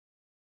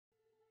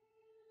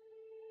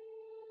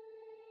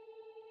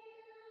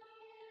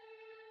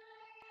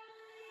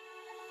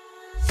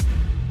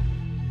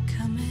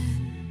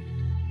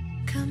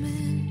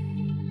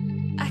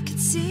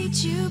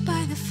seat you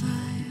by the fire.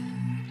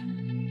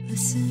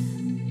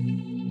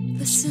 Listen,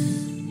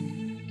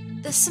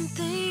 listen, there's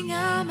something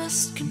I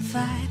must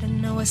confide. I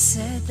know I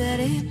said that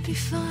it'd be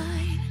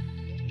fine.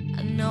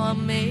 I know I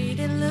made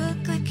it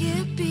look like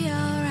it'd be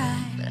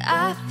alright, but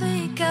I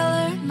think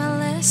I learned my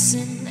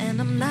lesson, and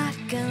I'm not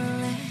gonna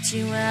let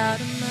you out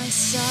of my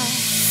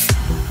sight.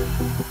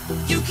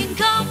 You can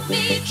call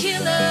me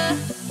killer,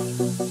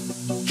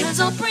 'cause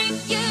I'll bring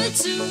you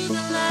to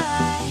the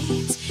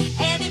light.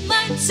 And it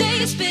might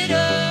taste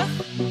bitter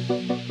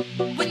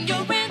when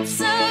your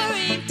answer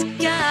ain't